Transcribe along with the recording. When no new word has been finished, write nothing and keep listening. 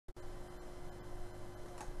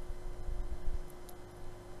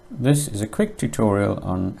This is a quick tutorial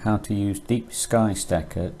on how to use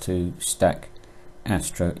DeepSkyStacker to stack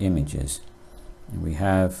astro images. We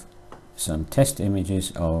have some test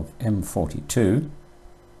images of M42.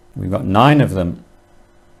 We've got 9 of them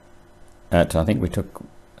at, I think we took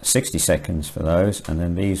 60 seconds for those, and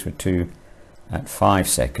then these were 2 at 5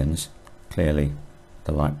 seconds. Clearly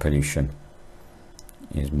the light pollution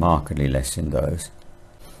is markedly less in those.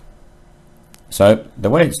 So the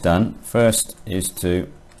way it's done first is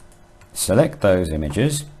to select those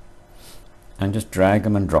images and just drag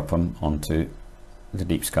them and drop them onto the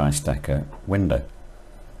DeepSkyStacker window.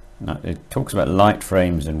 Now it talks about light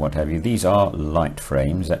frames and what have you. These are light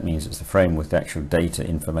frames. That means it's the frame with the actual data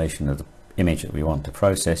information of the image that we want to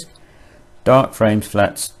process. Dark frames,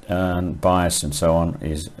 flats and bias and so on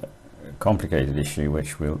is a complicated issue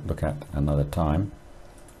which we'll look at another time.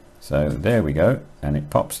 So there we go, and it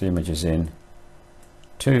pops the images in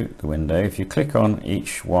to the window. If you click on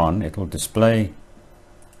each one, it will display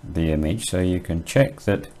the image, so you can check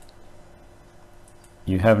that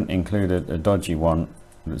you haven't included a dodgy one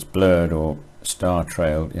that's blurred or star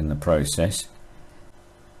trailed in the process.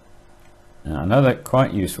 Now, another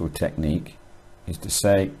quite useful technique is to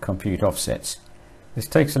say compute offsets. This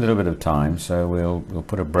takes a little bit of time, so we'll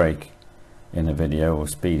put a break in the video or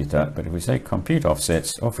speed it up, but if we say compute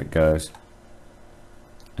offsets, off it goes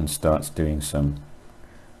and starts doing some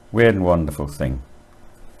weird and wonderful thing.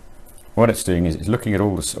 What it's doing is it's looking at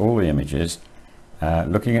all the images,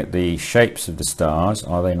 looking at the shapes of the stars.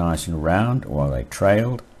 Are they nice and round, or are they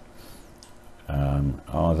trailed?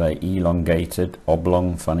 Are they elongated,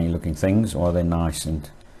 oblong, funny looking things, or are they nice and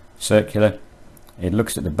circular? It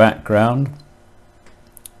looks at the background.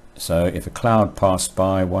 So if a cloud passed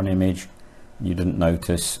by one image you didn't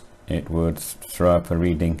notice, it would throw up a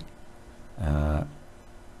reading,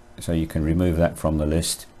 so you can remove that from the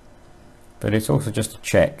list. But it's also just a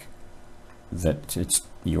check that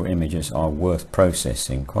your images are worth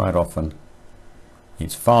processing. Quite often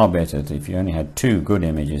it's far better if you only had 2 good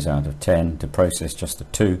images out of 10 to process just the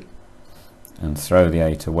 2 and throw the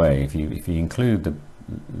 8 away. If you include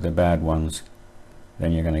the bad ones,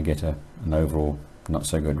 then you're going to get an overall not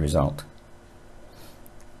so good result.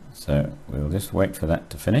 So we'll just wait for that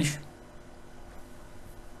to finish.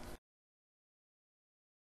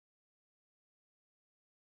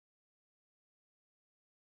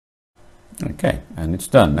 Okay, and it's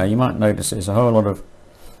done. Now you might notice there's a whole lot of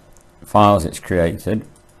files it's created.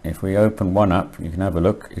 If we open one up, you can have a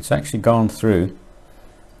look. It's actually gone through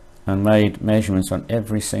and made measurements on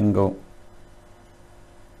every single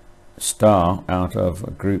star out of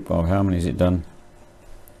a group of, how many has it done?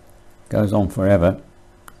 Goes on forever.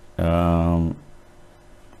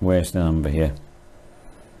 Where's the number here?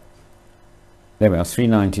 There we are,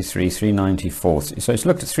 393, 394. So it's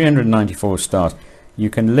looked at 394 stars. You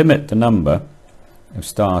can limit the number of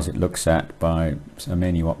stars it looks at by a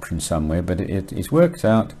menu option somewhere, but it's worked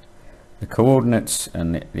out the coordinates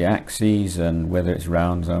and the axes and whether it's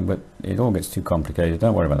round, but it all gets too complicated.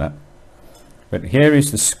 Don't worry about that. But here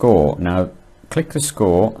is the score. Now click the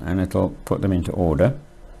score and it'll put them into order.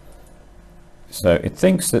 So it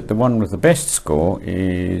thinks that the one with the best score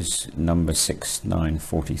is number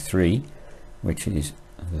 6943, which is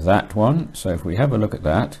that one. So if we have a look at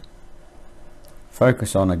that,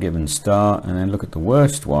 focus on a given star and then look at the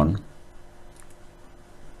worst one,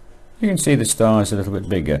 you can see the star is a little bit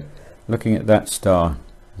bigger. Looking at that star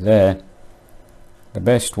there, the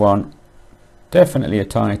best one, definitely a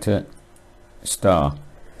tighter star.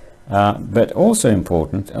 But also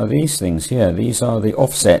important are these things here. These are the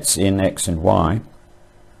offsets in X and Y.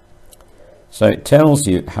 So it tells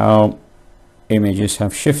you how images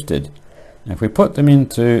have shifted. Now if we put them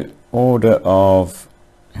into order of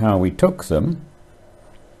how we took them,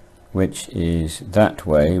 which is that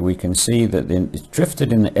way, we can see that it's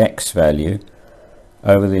drifted in the X value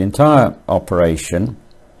over the entire operation.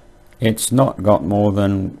 It's not got more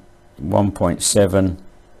than 1.7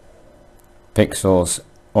 pixels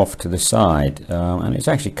off to the side, and it's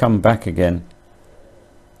actually come back again.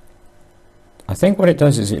 I think what it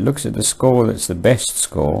does is it looks at the score that's the best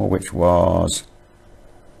score, which was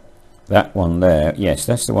that one there. Yes,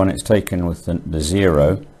 that's the one it's taken with the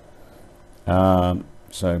 0.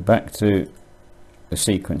 So back to the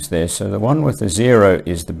sequence there. So the one with the 0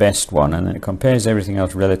 is the best one, and then it compares everything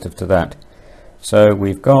else relative to that. So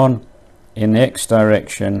we've gone in the X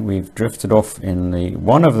direction, we've drifted off in the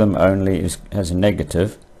one of them only has a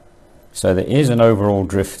negative, so there is an overall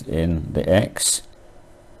drift in the X,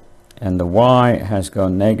 and the Y has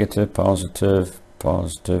gone negative, positive,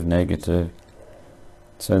 positive, negative.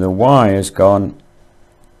 So the Y has gone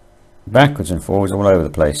backwards and forwards all over the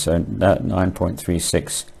place. So that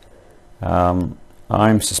 9.36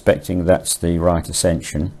 I'm suspecting that's the right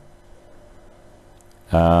ascension,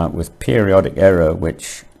 with periodic error,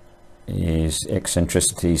 which is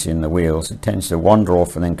eccentricities in the wheels. It tends to wander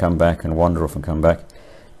off and then come back, and wander off and come back.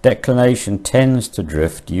 Declination tends to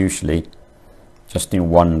drift usually just in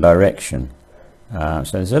one direction. So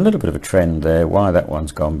there's a little bit of a trend there. Why that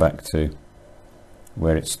one's gone back to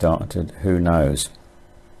where it started, who knows.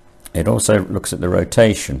 It also looks at the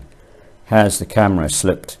rotation. Has the camera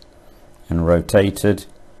slipped and rotated?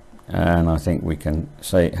 And I think we can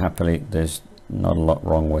say happily there's not a lot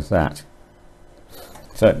wrong with that.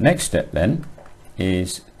 So next step then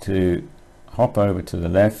is to hop over to the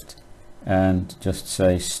left and just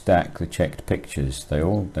say stack the checked pictures. They're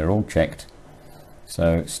all checked.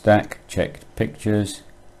 So stack checked pictures.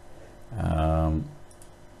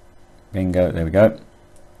 Bingo, there we go.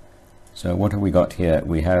 So what have we got here?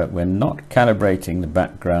 We're not calibrating the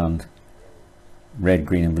background red,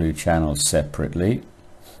 green and blue channels separately.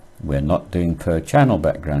 We're not doing per channel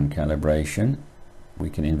background calibration. We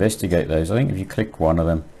can investigate those. I think if you click one of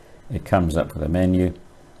them, it comes up with a menu,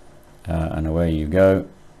 and away you go.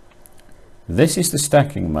 This is the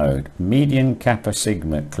stacking mode, median, kappa,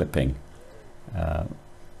 sigma clipping.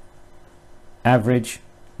 Average,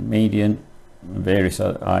 median, various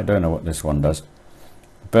other, I don't know what this one does,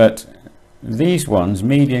 but these ones,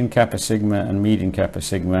 median, kappa, sigma and median, kappa,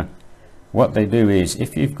 sigma, what they do is,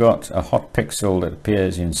 if you've got a hot pixel that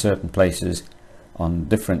appears in certain places on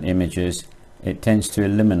different images, it tends to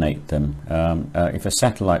eliminate them. If a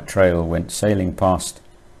satellite trail went sailing past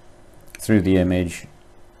through the image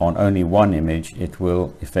on only one image, it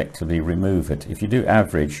will effectively remove it. If you do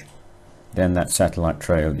average, then that satellite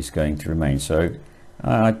trail is going to remain. So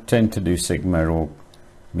I tend to do sigma or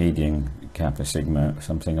median, kappa, sigma,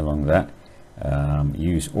 something along that.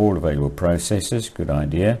 Use all available processors, good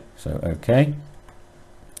idea. So okay,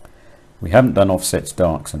 we haven't done offsets,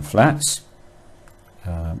 darks and flats,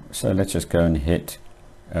 so let's just go and hit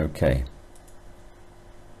OK.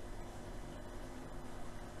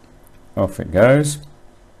 Off it goes.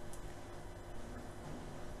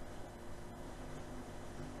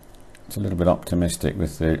 It's a little bit optimistic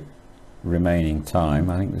with the remaining time.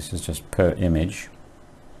 I think this is just per image.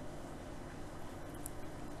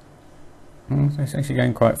 It's actually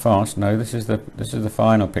going quite fast. No, this is the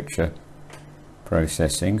final picture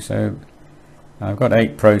processing. So I've got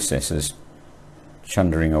 8 processors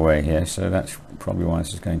chundering away here, so that's probably why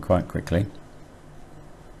this is going quite quickly.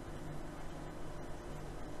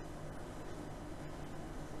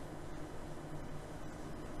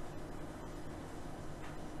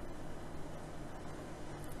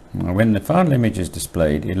 Now, when the final image is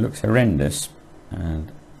displayed, it looks horrendous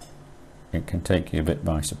and it can take you a bit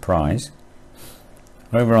by surprise.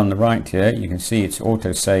 Over on the right here, you can see it's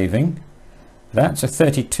auto-saving. That's a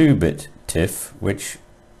 32-bit TIFF, which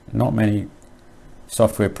not many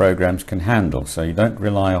software programs can handle, so you don't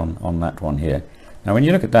rely on that one here. Now, when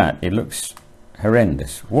you look at that, it looks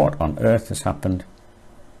horrendous. What on earth has happened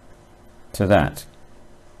to that?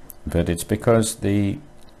 But it's because the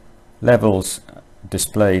levels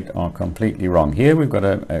displayed are completely wrong. Here we've got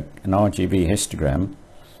an RGB histogram,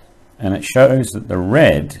 and it shows that the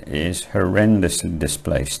red is horrendously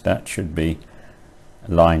displaced. That should be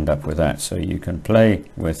lined up with that. So you can play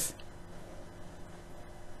with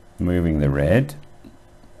moving the red,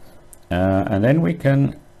 and then we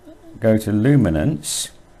can go to luminance,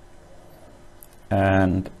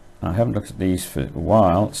 and I haven't looked at these for a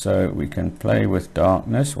while, so we can play with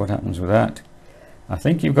darkness. What happens with that? I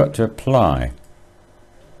think you've got to apply,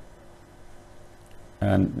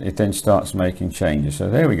 and it then starts making changes. So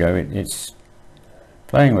there we go, it's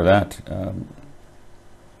playing with that.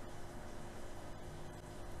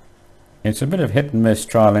 It's a bit of hit and miss,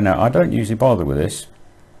 trial and error. I don't usually bother with this.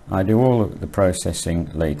 I do all of the processing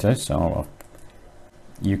later, so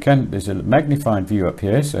there's a magnified view up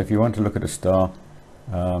here, so if you want to look at a star,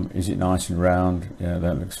 is it nice and round? Yeah,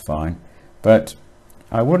 that looks fine. But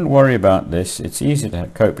I wouldn't worry about this. It's easy to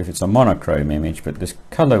cope if it's a monochrome image, but this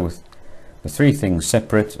color with the 3 things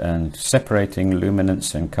separate and separating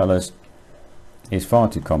luminance and colors is far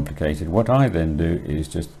too complicated. What I then do is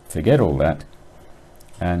just forget all that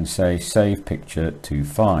and say save picture to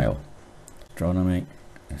file. Astronomy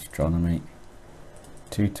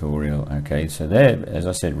tutorial. Okay, so there, as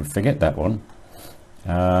I said, forget that one.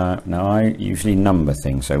 Now I usually number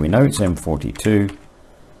things, so we know it's M42,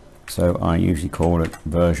 so I usually call it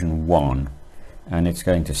version 1, and it's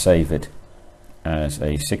going to save it as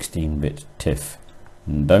a 16-bit TIFF.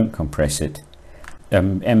 And don't compress it.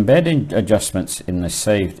 Embed in adjustments in the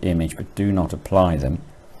saved image, but do not apply them.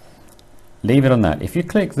 leave it on that. If you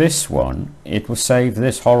click this one, it will save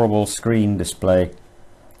this horrible screen display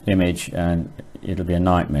image and it'll be a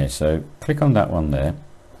nightmare. So click on that one there,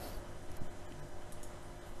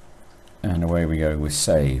 and away we go with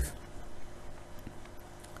save.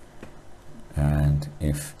 And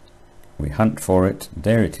if we hunt for it,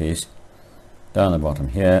 there it is down the bottom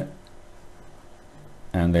here,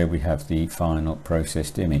 and there we have the final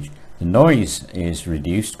processed image. The noise is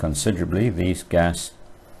reduced considerably. These gas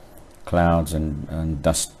clouds and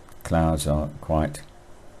dust clouds are quite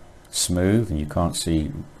smooth and you can't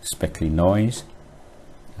see speckly noise.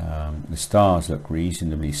 The stars look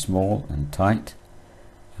reasonably small and tight.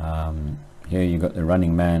 Here you've got the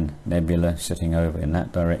Running Man Nebula sitting over in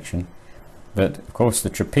that direction, but of course the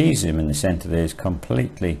trapezium in the center there is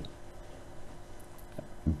completely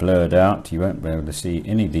blurred out. You won't be able to see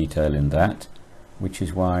any detail in that, which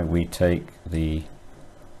is why we take the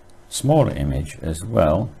smaller image as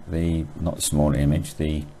well, not the smaller image,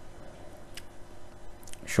 the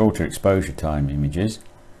shorter exposure time images,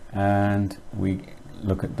 and we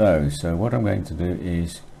look at those. So what I'm going to do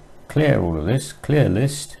is clear all of this, clear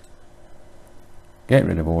list, get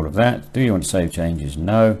rid of all of that. Do you want to save changes?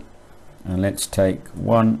 No. And let's take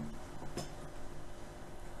 1,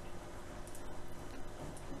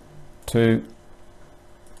 2,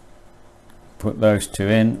 put those 2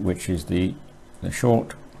 in, which is the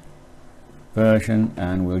short version,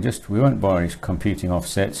 and we won't bother computing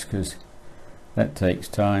offsets because that takes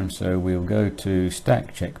time. So we'll go to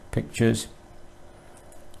stack check pictures,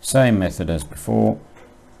 same method as before,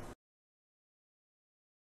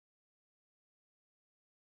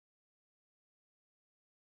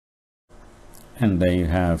 and there you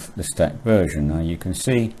have the stacked version. Now you can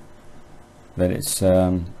see that it's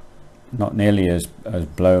not nearly as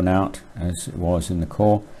blown out as it was in the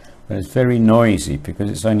core, but it's very noisy because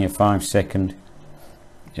it's only a 5-second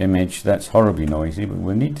image. That's horribly noisy, but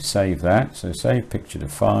we'll need to save that. So save picture to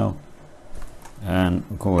file, and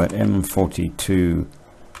we'll call it M42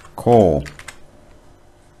 core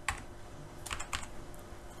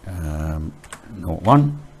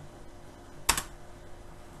 01,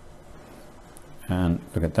 and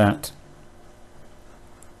look at that.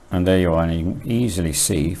 And there you are, and you can easily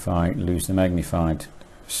see, if I lose the magnified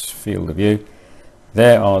field of view,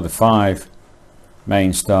 there are the 5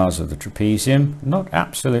 main stars of the trapezium. Not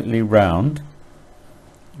absolutely round,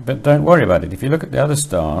 but don't worry about it. If you look at the other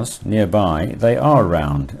stars nearby, they are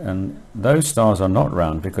round, and those stars are not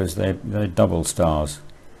round because they're double stars.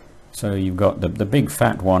 So you've got the big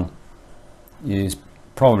fat one is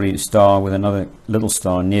probably a star with another little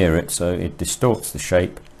star near it, so it distorts the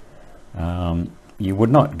shape. You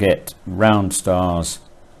would not get round stars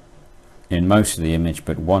in most of the image,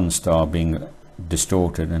 but one star being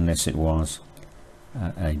distorted unless it was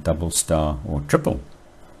a double star or triple.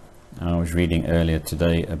 I was reading earlier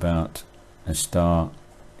today about a star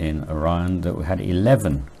in Orion that had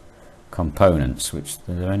 11 components, which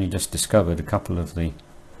they've only just discovered a couple of the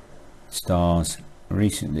stars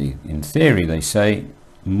recently. In theory, they say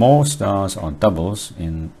more stars are doubles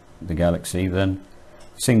in the galaxy than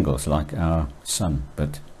singles like our sun,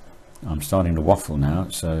 but I'm starting to waffle now,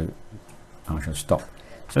 so I shall stop.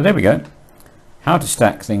 So there we go, how to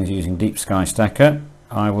stack things using DeepSkyStacker.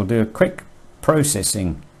 I will do a quick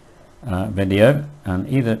processing video and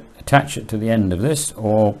either attach it to the end of this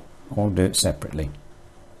or do it separately,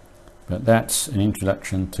 but that's an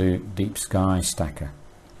introduction to DeepSkyStacker.